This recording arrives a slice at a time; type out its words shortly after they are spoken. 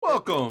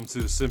Welcome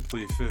to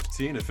Simply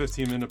 15, a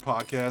 15-minute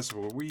podcast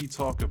where we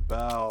talk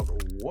about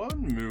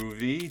one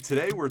movie.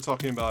 Today we're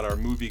talking about our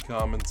movie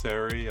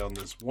commentary on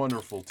this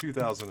wonderful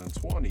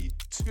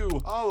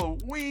 2022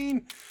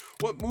 Halloween.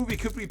 What movie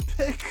could we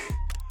pick?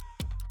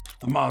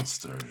 The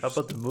Monsters. How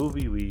about the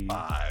movie we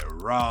by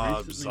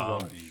Rob recently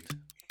Zombie. watched?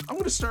 I'm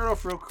going to start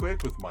off real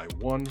quick with my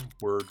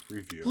one-word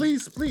review.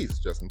 Please,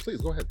 Justin,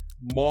 please go ahead.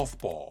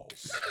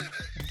 Mothballs.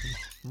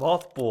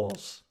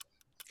 Mothballs.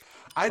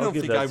 I I'll don't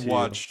give think that I've to you.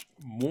 watched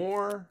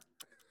more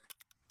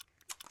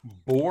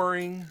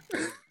boring,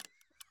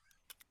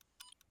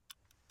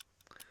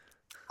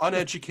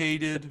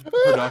 uneducated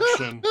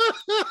production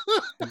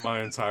in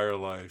my entire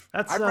life.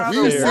 That's I'd not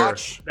rather fair.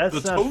 watch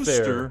That's the not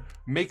toaster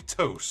make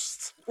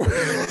toast.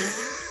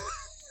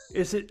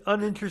 Is it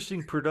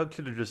uninteresting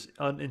production or just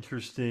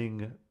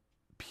uninteresting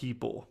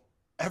people?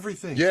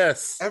 Everything.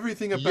 Yes.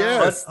 Everything about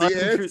Yes. it. The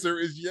Uninter- answer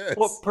is yes.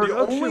 Well,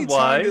 only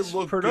time it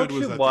looked good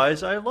was at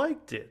the I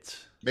liked it.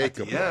 At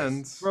the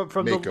end, From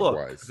the Makeup look.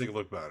 I wise. think it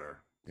looked better.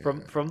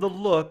 From the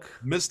look.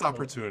 Missed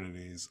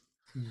opportunities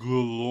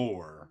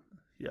galore.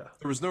 Yeah.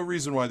 There was no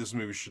reason why this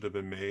movie should have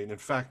been made. In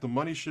fact, the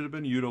money should have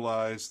been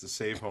utilized to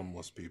save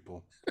homeless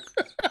people.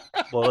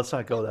 Well, let's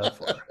not go that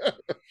far.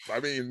 I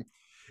mean,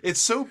 It's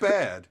so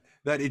bad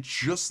that it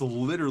just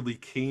literally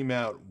came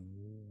out,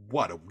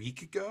 a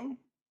week ago?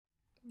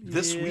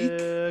 This Yeah,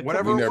 week?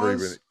 Whatever we it never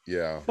was? even,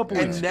 yeah. Couple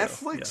And weeks ago,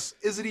 Netflix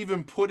isn't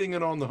even putting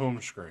it on the home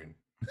screen.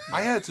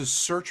 I had to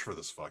search for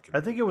this fucking. I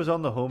think it was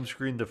on the home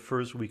screen the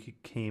first week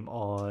it came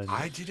on.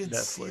 I didn't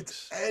see it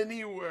Netflix,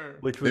 anywhere.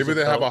 which was Maybe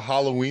they have about a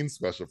Halloween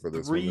special for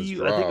this when this three.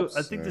 drops.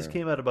 I think this Yeah.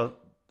 came out about.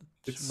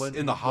 It's when-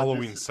 in the when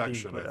Halloween this is being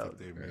section, put I out.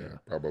 think they made. Yeah,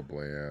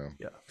 probably,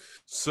 yeah.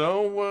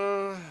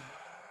 So,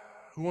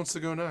 who wants to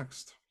go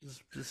next?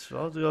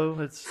 I'll go.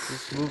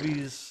 This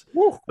movie's.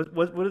 Woo.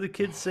 What do the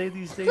kids say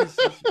these days?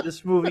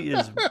 This movie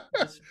is.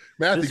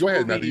 Matthew, this go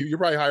ahead, movie- Matthew. You're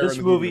probably higher This on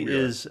the movie than we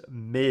are. is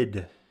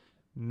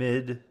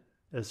mid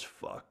as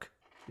fuck.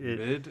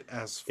 Mid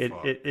as It,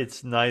 fuck.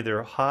 it's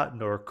neither hot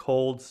nor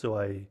cold, so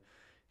I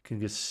can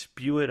just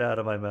spew it out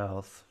of my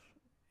mouth.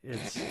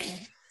 It's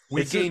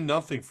we it's a- gain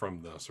nothing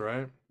from this,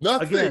 right?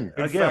 Nothing. again.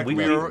 In fact,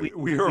 we are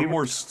we-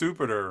 more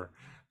stupider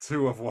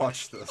to have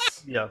watched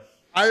this. yeah.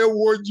 I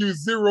award you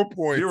 0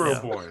 points. 0 Yeah.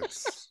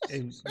 points.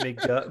 And may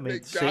God, May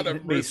God Satan,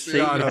 have may mercy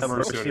Satan on have us.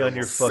 mercy on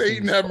your fucking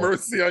Satan have soul.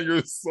 mercy on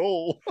your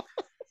soul.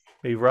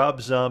 May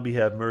Rob Zombie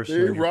have mercy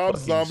Hey, on your Rob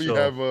fucking Zombie soul.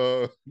 have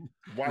a.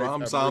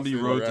 Rob Zombie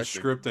wrote the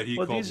script that he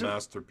Well, called these are-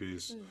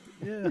 Masterpiece.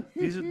 Yeah,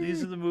 these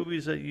are the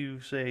movies that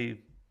you say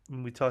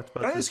when we talked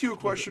about. Can I this ask you a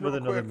with- question with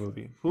real another quick?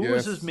 movie? Who Yes.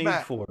 was this made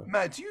Matt, for?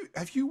 Matt,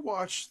 have you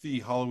watched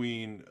the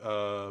Halloween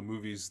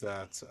movies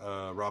that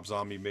Rob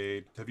Zombie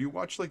made? Have you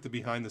watched like the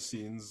behind the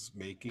scenes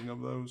making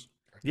of those?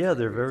 Yeah,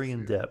 they're very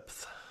in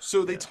depth.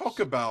 So they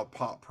talk about,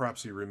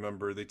 perhaps you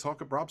remember,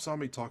 Rob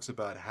Zombie talks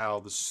about how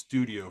the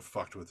studio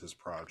fucked with his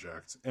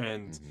project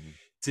and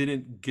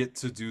didn't get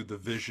to do the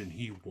vision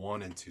he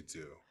wanted to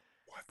do.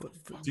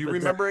 Do you But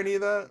remember any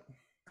of that?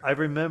 I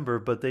remember,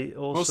 but they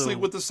also Mostly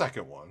with the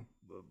second one.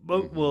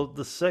 Well,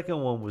 the second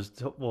one was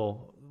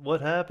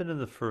what happened in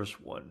the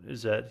first one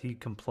is that he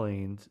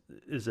complained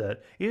is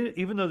that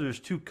even though there's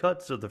two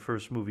cuts of the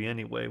first movie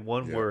anyway,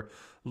 one Yeah. where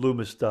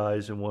Loomis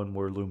dies and one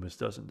where Loomis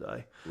doesn't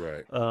die,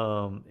 Right.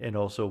 and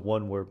also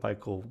one where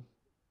Michael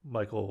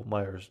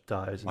Myers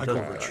dies and Michael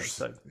doesn't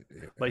Richardson.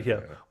 die. But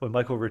yeah, when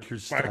Michael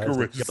Richards dies, Michael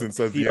Richardson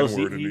says he the yells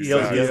N-word. and he he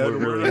yells says- the Yeah,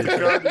 N-word really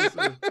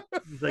the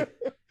word. he's like,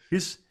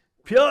 he's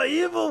pure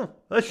evil.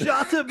 I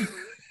shot him.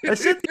 I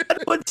said the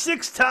N-word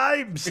 6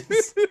 times. He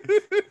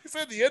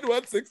said the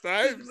N-word 6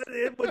 times.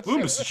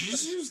 Loomis, did you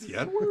just use the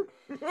N-word?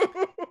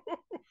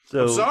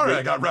 So I'm sorry, they-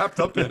 I got wrapped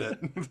up in it.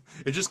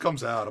 It just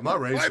comes out. I'm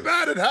not My racist.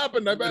 bad, it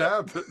happened. I It bet.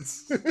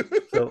 happens.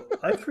 So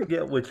I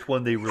forget which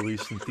one they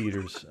released in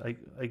theaters.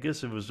 I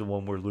guess it was the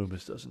one where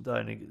Loomis doesn't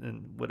die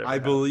and whatever. I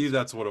happens. believe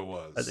that's what it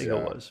was. I think Yeah.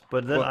 it was.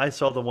 But then Well- I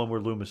saw the one where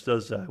Loomis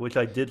does die, which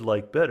I did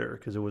like better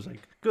because it was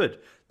like, good,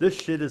 this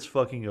shit is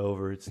fucking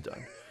over. It's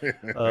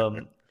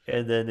done.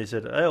 And then they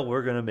said, oh,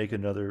 we're going to make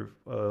another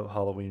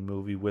Halloween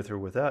movie with or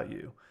without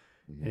you.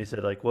 And he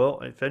said, like, well,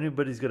 if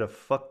anybody's going to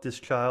fuck this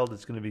child,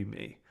 it's going to be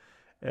me.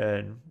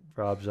 And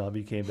Rob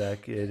Zombie came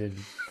back in and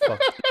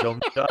fucked his own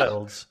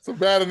childs. It's a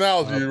bad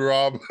analogy,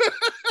 Rob.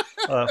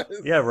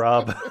 Yeah,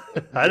 Rob.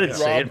 I didn't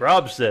say it.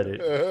 Rob said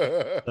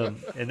it. Well,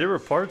 And there were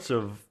parts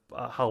of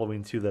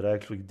Halloween 2 that I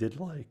actually did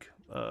like.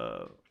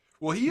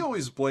 Well, he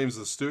always blames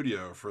the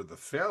studio for the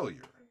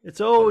failure. It's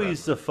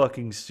always the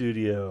fucking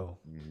studio.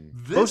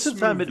 This Most of the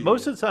time,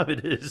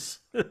 movie- it is.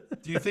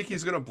 Do you think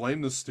he's going to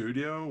blame the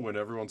studio when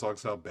everyone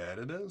talks how bad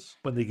it is?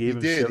 When they he gave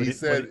him did.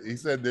 70 He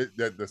said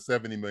that the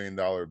 $70 million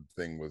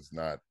thing was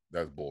not.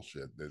 That's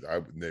bullshit.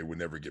 They would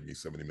never give me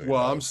 $70 million.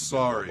 Well, I'm to do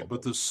sorry, blah, blah,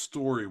 but the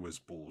story was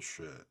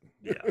bullshit.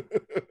 Yeah.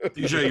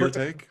 DJ, your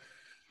take?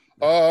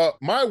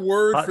 My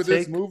word Hot for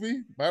this take?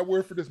 movie. My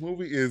word for this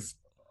movie is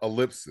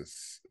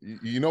ellipsis.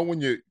 You know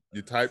when you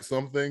type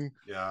something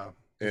Yeah.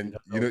 and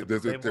don't you know know what to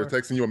put they're anymore?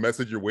 texting you a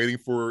message, you're waiting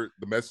for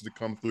the message to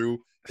come through,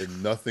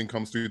 and nothing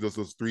comes through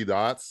those three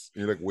dots,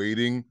 and you're like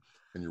waiting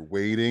and you're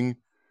waiting,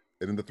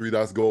 and then the three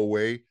dots go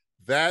away.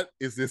 That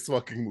is this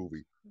fucking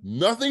movie.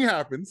 Nothing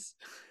happens.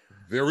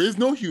 There is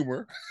no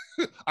humor.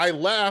 I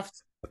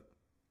laughed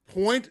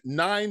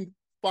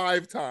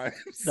 0.95 times.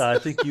 No, I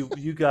think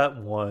you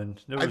got one.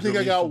 There I was think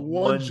at I got least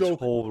one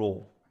joke.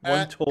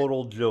 One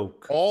total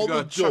joke. All You the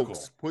got a chuckle.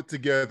 jokes put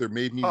together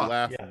made me Huh.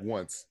 laugh Yeah.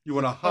 once. You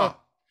want a huh?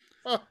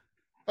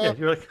 Yeah,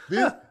 you're like,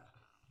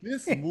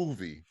 This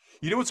movie.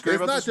 You know what's great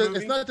It's about not this just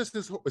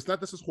movie? it's not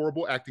just this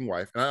horrible acting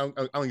wife, and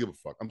I don't give a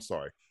fuck. I'm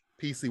sorry,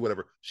 PC,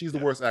 whatever. She's the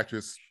worst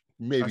actress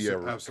maybe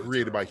ever Absolutely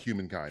created by terrible.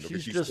 humankind. Okay,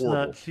 she's she's just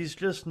horrible. not. She's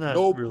just not.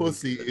 No really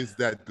pussy good. is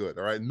that good.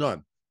 All right,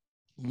 none.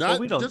 Well, Not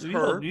we don't. just You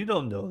her. don't. You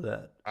don't know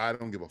that. I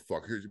don't give a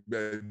fuck.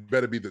 It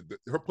better be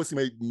her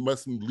pussy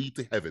must lead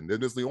to heaven.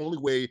 That is the only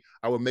way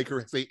I would make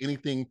her say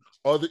anything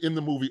other in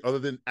the movie other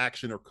than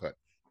action or cut.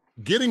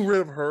 Getting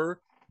rid of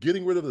her,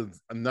 getting rid of the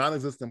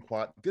non-existent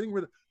plot, getting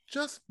rid of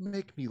just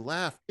make me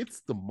laugh.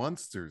 It's the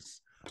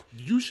Munsters.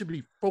 You should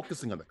be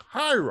focusing on the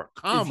higher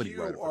comedy. If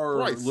you writer, for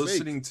are Christ's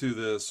listening sake. to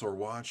this or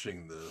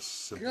watching this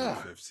Simply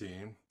God.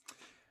 15,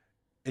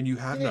 and you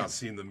have Damn. not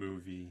seen the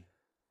movie,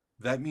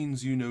 that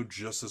means you know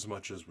just as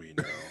much as we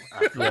know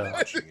after Yeah.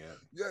 watching it.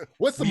 Yeah.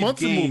 What's the We've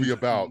Munster gained movie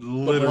about?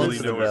 Literally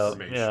Munster no about,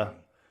 information. yeah.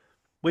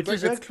 Which Like,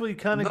 is it's- actually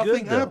kind of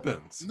Nothing good. Though.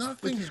 happens.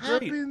 Nothing Which is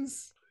great.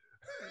 happens.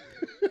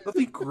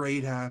 Nothing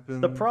great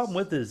happens. The problem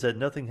with it is that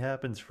nothing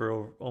happens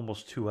for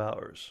almost 2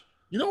 hours.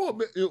 You know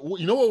what?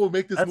 You know what would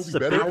make this That's movie the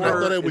better? big I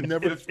thought I Hour would and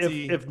never.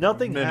 If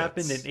nothing minutes.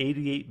 happened in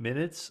 88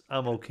 minutes,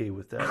 I'm okay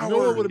with that. Hour You know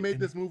what would have made and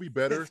this movie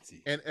better?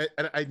 50. And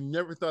I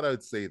never thought I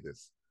would say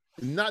this.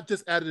 Not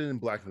just added in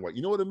black and white.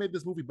 You know what would have made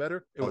this movie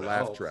better? It A would've laugh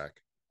helped.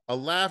 track. A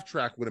laugh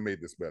track would have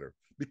made this better.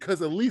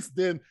 Because at least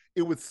then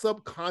it would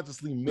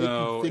subconsciously make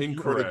No, you think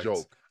you heard a incorrect.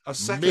 joke. A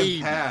second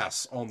Maybe.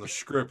 pass on the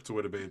script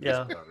would have made this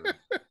Yeah. better.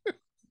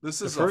 This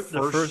The is fir- a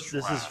first.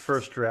 This is draft.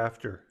 first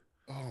drafter.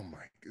 Oh my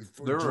god.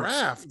 There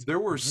Draft. There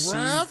were scenes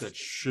Draft? that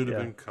should have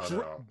Yeah. been cut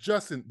out.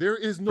 Justin, there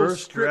is no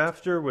First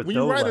script. drafter with When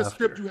no you write laughter. a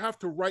script, you have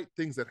to write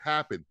things that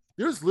happen.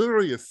 There's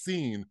literally a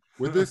scene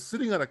where they're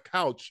sitting on a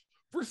couch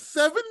for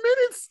 7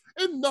 minutes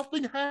and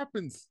nothing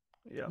happens.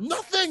 Yeah.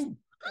 Nothing.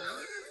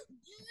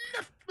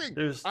 Nothing.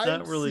 There's I've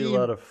not really seen- a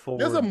lot of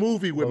forward. There's a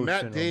movie with motion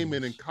Matt on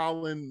Damon this. and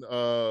Colin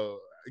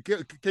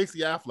Casey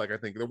Affleck, I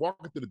think. They're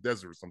walking through the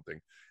desert or something.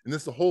 And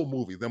this is the whole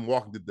movie, them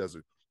walking through the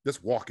desert.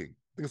 Just walking.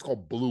 I think it's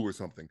called Blue or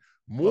something.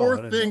 I More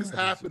didn't know things that.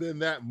 happen in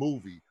that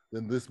movie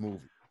than this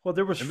movie. Well,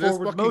 there was and there's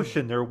forward fucking-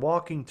 motion. They're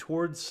walking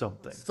towards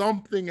something.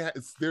 Something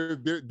has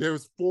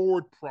there's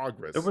forward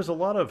progress. There was a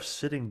lot of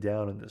sitting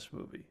down in this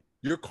movie.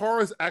 Your car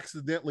is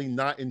accidentally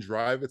not in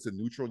drive, it's in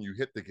neutral, and you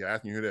hit the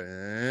gas and you hear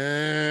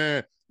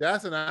that.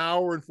 That's an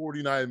hour and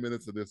 49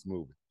 minutes of this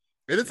movie.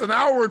 And it's an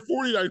hour and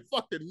 49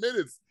 fucking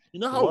minutes. You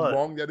know how What?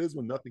 long that is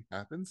when nothing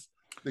happens?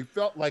 They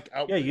felt like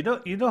out. Yeah, you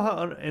know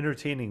how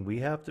entertaining we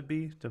have to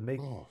be to make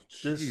Oh,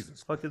 this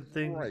Jesus fucking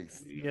thing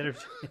Christ. be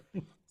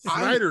entertaining.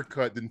 Snyder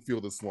Cut didn't feel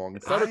this long.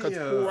 Snyder Cut's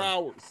 4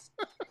 hours.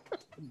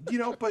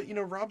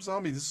 Rob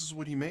Zombie, this is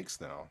what he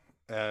makes now.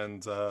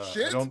 And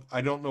Shit.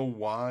 I don't know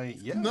why.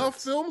 Yeah, Enough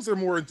it's- films are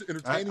more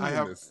entertaining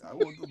than this.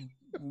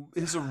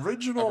 his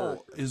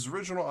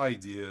original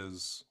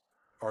ideas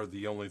are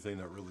the only thing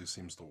that really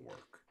seems to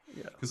work.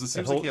 Yeah, Because it The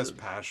seems like he whole- has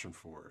passion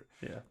for it.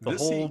 yeah. The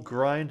This whole he-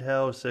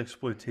 grindhouse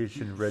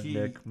exploitation he-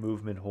 redneck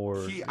movement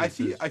horror. I is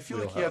his feel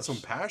like he had some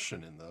wheelhouse.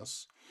 passion in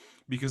this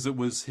because it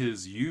was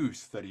his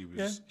youth that he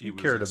was he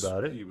cared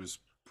about it. He was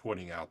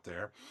putting out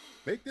there.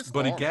 Make this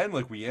But long. again,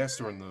 like we asked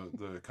during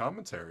the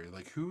commentary,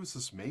 like who is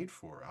this made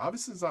for?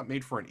 Obviously, it's not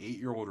made for an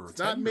 8-year-old or a It's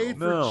not 10-year-old. made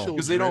for No. children.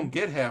 Because they don't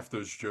get half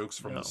those jokes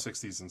from No. the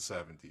 60s and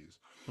 70s.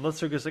 Unless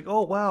they're just like,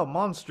 oh wow,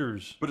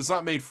 monsters. But it's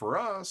not made for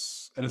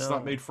us, and it's No.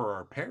 not made for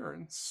our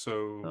parents.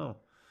 So No,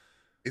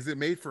 Is it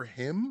made for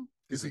him?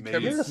 Is Is he it made-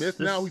 Kevin Yes, Smith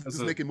this- now? He's as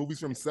just a- making movies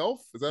for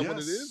himself? Is that what it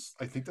yes, is?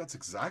 I think that's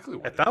exactly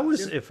what. if I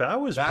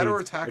was that paid or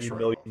a tax $30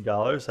 write-off.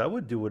 million, I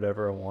would do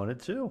whatever I wanted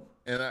to.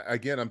 And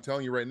again, I'm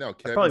telling you right now,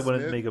 Kevin probably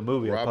wouldn't Smith, make a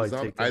movie. I'd Rob probably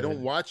Zombie, take that I don't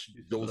and watch do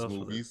something those else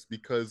with it. movies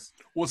because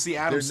Well, it's the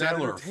Adam They're not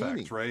Sandler entertaining.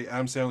 effect, right?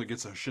 Adam Sandler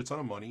gets a shit ton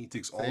of money. He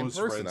takes all Same his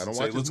person. friends I don't and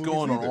say, watch his "Let's go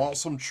on movies an either.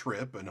 awesome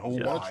trip in I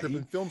Hawaii, want to trip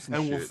and film some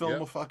and shit. we'll film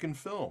yeah. a fucking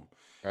film."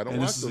 I don't And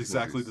watch this is those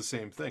exactly movies. the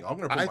same thing. I'm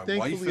gonna put I my wife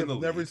thankfully in the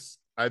have never, lead.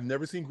 I've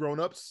never seen Grown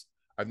Ups.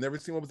 I've never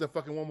seen what was that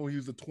fucking one where he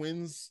was the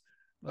twins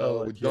with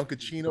yeah.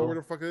 Dunkachino or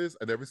whatever the fuck it is.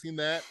 I've never seen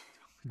that.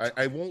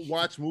 I won't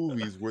watch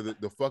movies where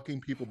the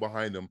fucking people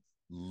behind them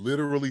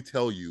literally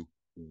tell you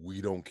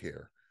we don't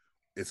care.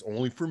 It's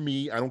only for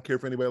me. I don't care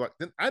if anybody like.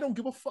 Then I don't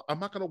give a fuck. I'm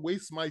not gonna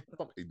waste my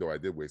fucking. Though I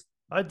did waste.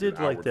 I did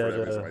hour like for that.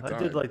 that waste of my I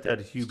time. did like that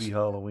Hubie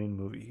Halloween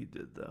movie he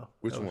did though.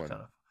 Which That was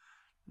one?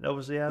 that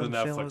was the The Adam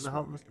Sandler. Netflix The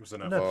movie. It was a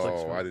Netflix Netflix.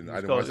 Oh, movie. I didn't It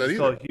was watch that it's either.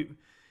 called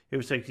it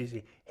was like,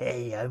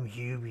 hey, I'm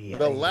Hubie.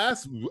 The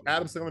last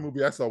Adam Sandler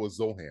movie I saw was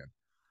Zohan.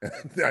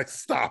 I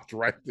stopped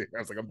right there. I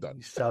was like, I'm done.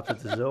 You stopped at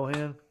the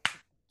Zohan.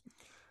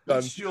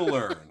 Which you'll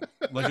learn.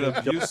 Like an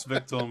abuse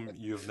victim,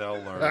 you've now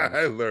learned.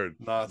 I learned.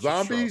 Not to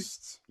Zombie.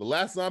 trust. The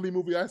last zombie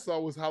movie I saw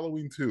was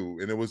Halloween 2,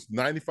 and it was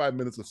 95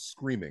 minutes of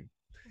screaming.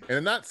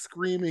 And not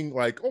screaming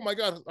like, oh my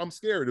God, I'm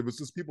scared. It was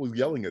just people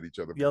yelling at each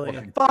other.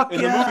 Yelling, fuck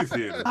In yeah! the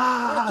movie theater.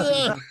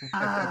 Ah!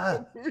 Ah!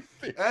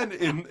 And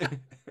in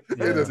In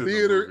the the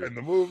theater, movie. in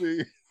the movie,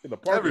 in the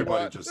parking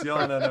Everybody lot, just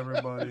yelling at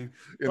everybody.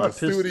 in lot the of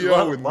pissed- studio,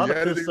 lot, in lot the of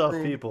pissed editing off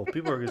room. people.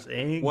 People are just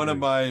angry. One of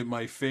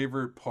my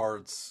favorite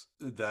parts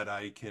that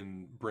I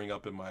can bring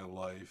up in my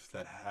life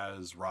that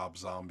has Rob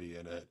Zombie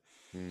in it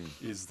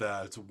is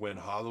that when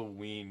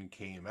Halloween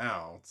came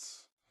out,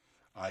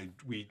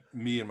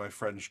 me and my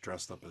friends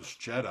dressed up as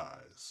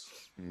Jedis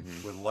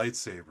with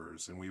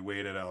lightsabers, and we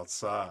waited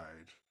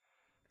outside,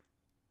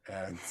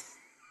 and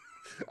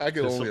I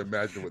can only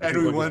imagine what. and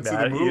we Everybody's went to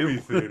mad the at you. movie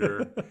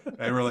theater,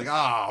 and we're like,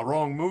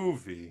 wrong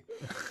movie.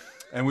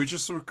 And we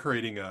just were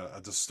creating a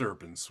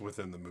disturbance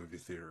within the movie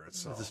theater A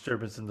itself.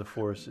 disturbance in the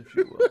force, if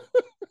you will.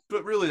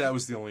 But really, that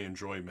was the only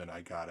enjoyment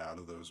I got out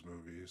of those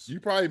movies.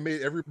 You probably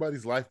made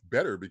everybody's life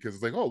better because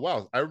it's like, oh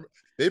wow,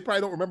 they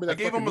probably don't remember that. I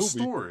gave fucking them a movie,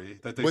 story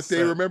that they but they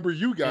said- remember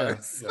you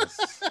guys. Yes.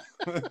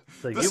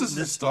 It's like, This you-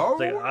 isn't Star it's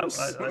like, Wars?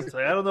 it's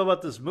like, I don't know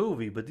about this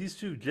movie, but these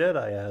two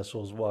Jedi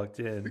assholes walked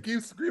They in.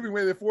 keep screaming,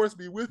 "May the force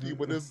be with you!"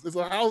 But there's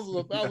a house of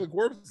 1,000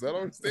 corpses. I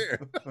don't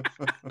understand.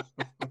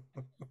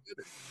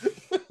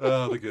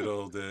 Oh, the good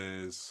old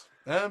days.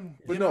 But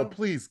You no, know,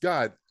 please,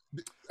 God,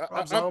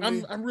 Rob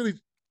Zombie.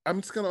 I'm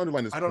just gonna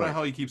underline this. I don't know point.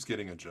 how he keeps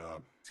getting a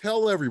job.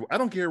 Tell everyone. I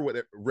don't care what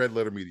Red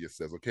Letter Media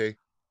says. Okay,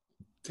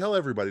 tell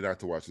everybody not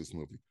to watch this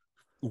movie.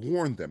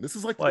 Warn them. This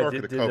is like the Why, Ark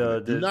of the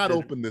Covenant. Do not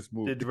open this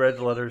movie. Did Red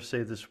Letter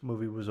say this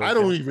movie was okay? I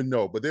don't even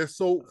know, but they're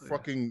so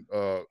fucking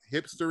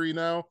hipstery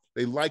now.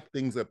 They like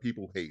things that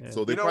people hate. Yeah.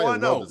 So they You know probably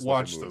what? love No, this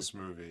watch fucking movie. this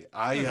movie.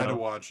 I had to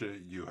watch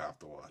it. You have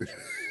to watch it.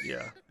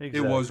 Yeah, exactly.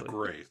 It was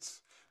great.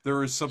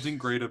 There is something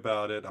great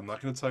about it. I'm not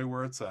going to tell you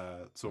where it's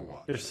at, so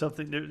watch There's it.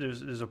 something.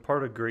 There's a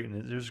part of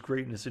greatness. There's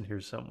greatness in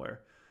here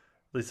somewhere.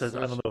 At least I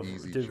Such don't know.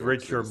 easy Did jokes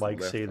Rich that or is Mike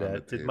left say on the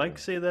that? Did table. Mike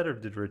say that or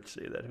did Rich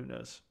say that? Who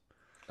knows?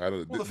 I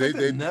don't. Well, the They, fact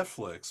they, that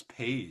Netflix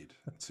paid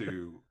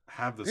to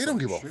have this. they don't on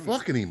give a streaming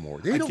fuck anymore.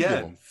 They don't give a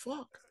Again,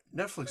 fuck.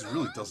 Netflix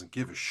really doesn't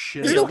give a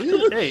shit. They don't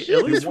give a Hey, shit.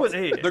 at least what?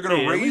 Hey, They're going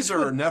to hey, at raise least our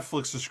what-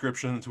 Netflix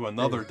subscription to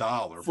another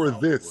 $1 For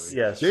probably, this.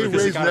 Yes, They for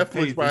because raised gotta pay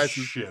Netflix this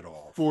prices shit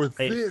off. for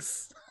Hey.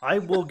 this. I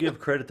will give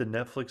credit to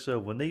Netflix though.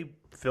 When they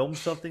film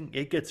something,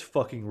 it gets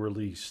fucking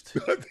released.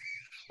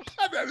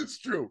 That is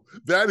true.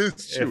 That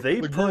is true. If they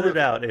Like, put it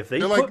out, if they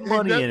they're put like,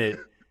 money hey, in it,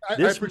 I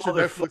this picture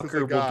Netflix as a motherfucker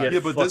will guy. get Yeah,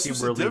 but this fucking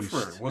was released.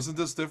 different. Wasn't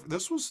this different?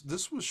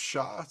 This was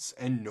shots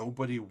and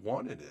nobody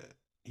wanted it.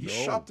 He No.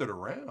 shopped it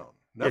around.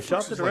 They Netflix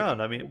shopped was it like,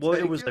 around. I mean, "We'll well,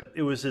 it take was it."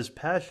 it was his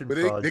passion But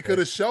project. they could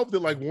have shelved it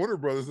like Warner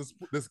Brothers.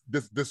 This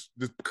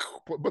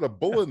put a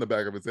bullet in the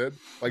back of his head,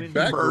 like mean,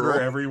 Murder Batgirl.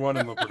 everyone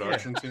in the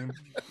production team.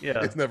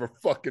 Yeah, It's never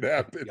fucking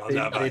happened. Y'all they,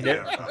 never they,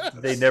 hear ne- about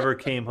they this. never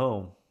came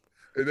home.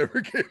 It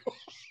never came.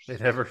 They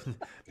never.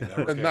 They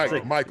never At came night,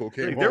 home. Michael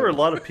came Like, home. there were a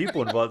lot of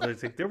people involved. I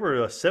think there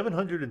were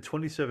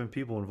 727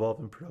 people involved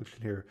in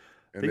production here.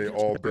 and they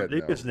all dead They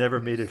now. just never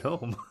made it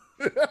home.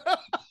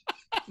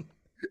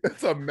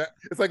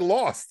 It's like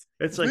Lost.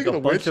 It's like Speaking a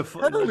of bunch which, of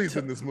Hurley's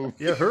in this movie.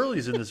 Yeah,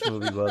 Hurley's in this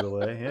movie, by the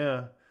way.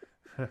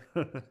 Yeah.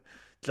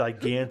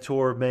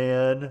 Gigantor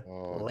Man,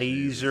 Oh,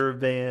 Laser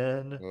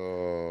Man,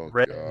 Oh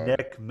God.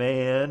 Redneck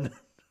Man.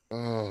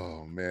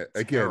 Oh man.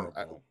 Again,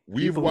 Terrible.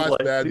 we've People who watched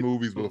like- bad people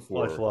movies who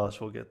before. Watch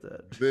Lost will get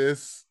that.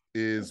 This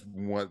is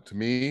what to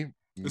me.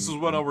 This is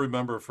what I'll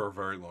remember for a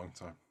very long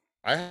time.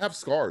 I have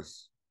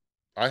scars.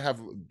 I have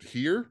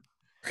here.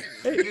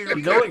 Hey, You're you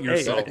know, cutting hey,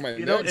 yourself.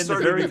 you know, It's in the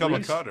starting to very become a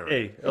least, cutter.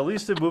 hey, at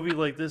least a movie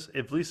like this,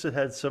 at least it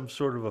had some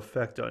sort of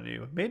effect on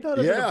you. It may not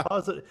have been Yeah. a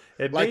positive.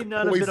 It Like may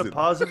not have been poison. a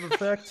positive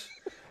effect,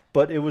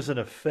 but it was an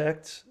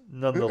effect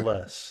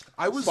nonetheless.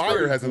 I was Fire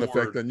very has an bored.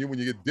 effect on you when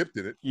you get dipped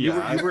in it.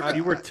 Yeah,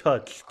 You were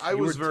touched. I You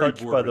was were very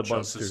touched bored by the with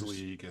Justice monsters.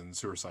 League and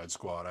Suicide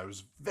Squad. I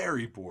was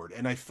very bored,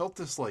 and I felt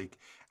this like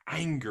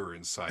anger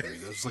inside me.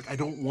 I was like, I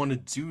don't want to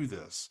do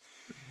this.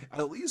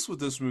 At least with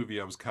this movie,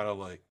 I was kind of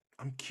like,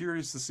 I'm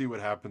curious to see what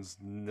happens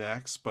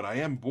next, but I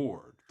am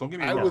bored. Don't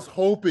get me I wrong. was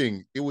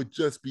hoping it would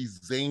just be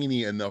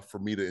zany enough for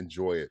me to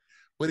enjoy it,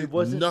 but It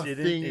wasn't. Nothing It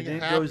didn't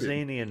go happened.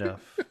 zany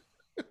enough.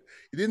 It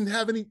didn't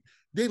have any.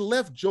 They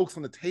left jokes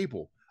on the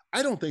table.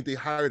 I don't think they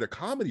hired a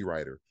comedy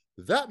writer.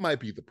 That might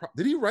be the problem.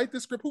 Did he write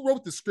the script? Who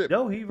wrote the script?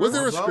 No, he Was wrote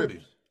there a Rob script?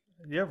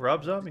 Zombie. Yeah,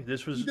 Rob Zombie.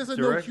 This was He doesn't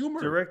know direct,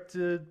 humor.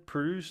 directed,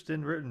 produced,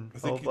 and written. I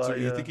think, all by,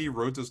 I think he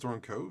wrote this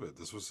during COVID.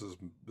 This was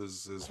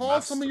his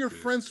Call some of your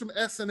masterpiece. friends from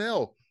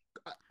SNL.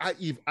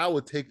 I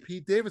would take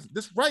Pete Davidson.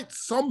 Just write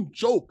some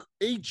joke,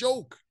 a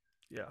joke.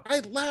 yeah. I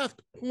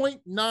laughed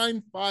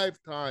 0.95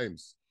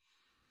 times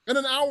in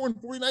an hour and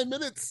 49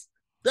 minutes.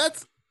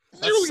 That's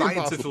That's nearly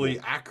scientifically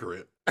impossible.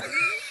 accurate.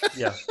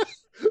 Yeah.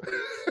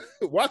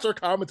 Watch our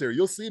commentary.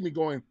 You'll see me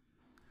going.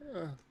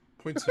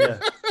 Point two. Yeah.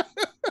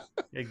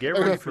 Yeah, get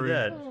ready for Three.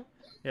 that.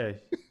 Yeah.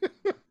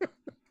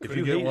 If Couldn't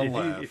you, get hate, one if, you,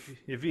 laugh.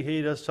 if you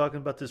hate us talking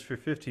about this for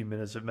 15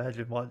 minutes,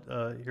 imagine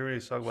hearing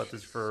us talk about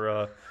this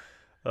for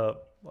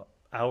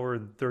hour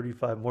and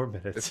 35 more It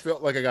minutes.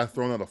 felt like I got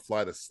thrown on a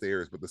flight of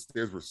stairs, but the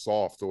stairs were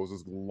soft, so it was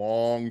this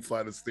long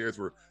flight of stairs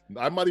where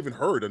I'm not even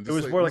hurt. I'm just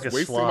was more like a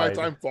wasting slide.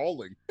 my time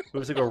falling. It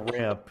was like a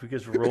ramp. We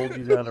just rolled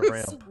you down a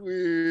ramp.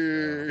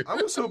 Sweet. I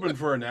was hoping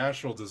for a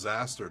national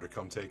disaster to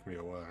come take me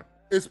away.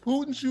 Is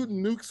Putin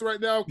shooting nukes right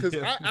now? Because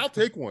Yeah. I'll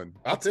take one.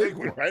 I'll take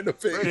one right in the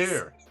face. Right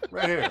here.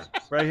 Right here.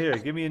 Right here.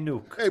 Give me a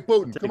nuke. Hey,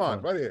 Putin, Take come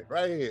on, one. right here,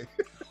 right here.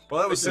 Well,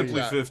 that was Take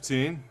Simply that.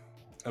 15.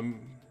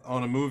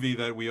 On a movie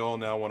that we all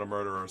now want to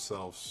murder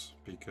ourselves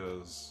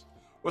because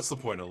what's the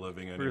point of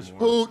living We're just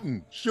anymore?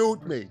 Putin,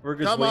 shoot me. We're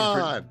just Come waiting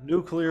on. for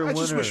nuclear I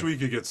winter. just wish we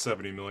could get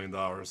 $70 million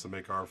to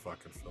make our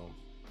fucking film.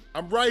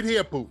 I'm right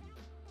here, Putin.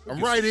 I'm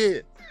right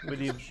here. We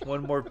need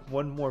one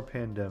more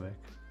pandemic.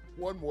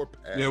 One more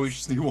pass. Yeah, we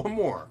just need one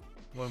more.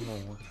 One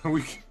more.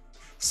 We can-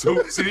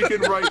 so he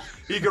can write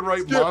Yeah,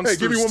 monsters hey,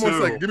 give me one more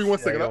too. second. Give me 1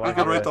 second. Yeah, He go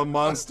can on. write the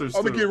monsters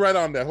I'm gonna too. get right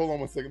on that. Hold on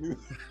 1 second.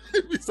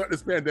 Let me start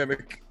this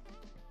pandemic.